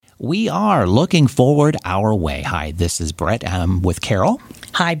We are looking forward our way. Hi, this is Brett. I'm with Carol.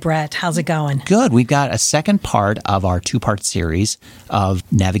 Hi, Brett. How's it going? Good. We've got a second part of our two-part series of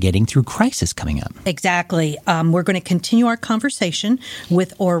navigating through crisis coming up. Exactly. We're going to continue our conversation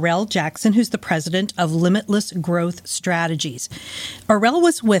with Aurel Jackson, who's the president of Limitless Growth Strategies. Aurel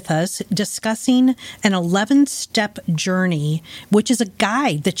was with us discussing an 11-step journey, which is a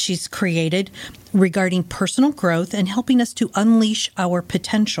guide that she's created regarding personal growth and helping us to unleash our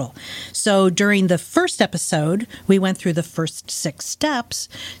potential. So during the first episode, we went through the first 6 steps.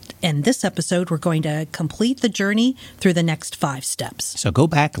 In this episode, we're going to complete the journey through the next 5 steps. So go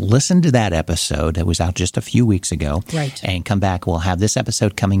back, listen to that episode that was out just a few weeks ago. Right. And come back. We'll have this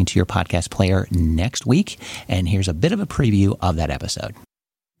episode coming into your podcast player next week. And here's a bit of a preview of that episode.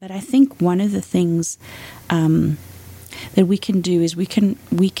 But I think one of the things that we can do is we can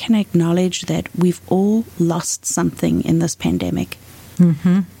acknowledge that we've all lost something in this pandemic.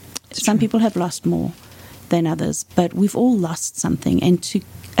 Mm-hmm. Some people have lost more than others, but we've all lost something. And to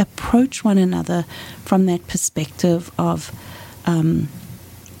approach one another from that perspective of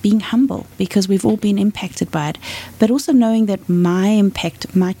being humble, because we've all been impacted by it, but also knowing that my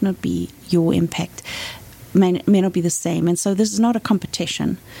impact might not be your impact, may not be the same. And so this is not a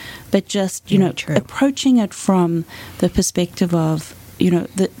competition, but just, True. approaching it from the perspective of,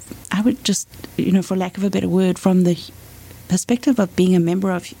 I would just, for lack of a better word, from the perspective of being a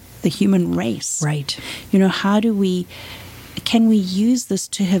member of the human race. Right. Can we use this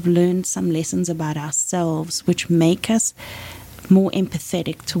to have learned some lessons about ourselves which make us more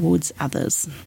empathetic towards others?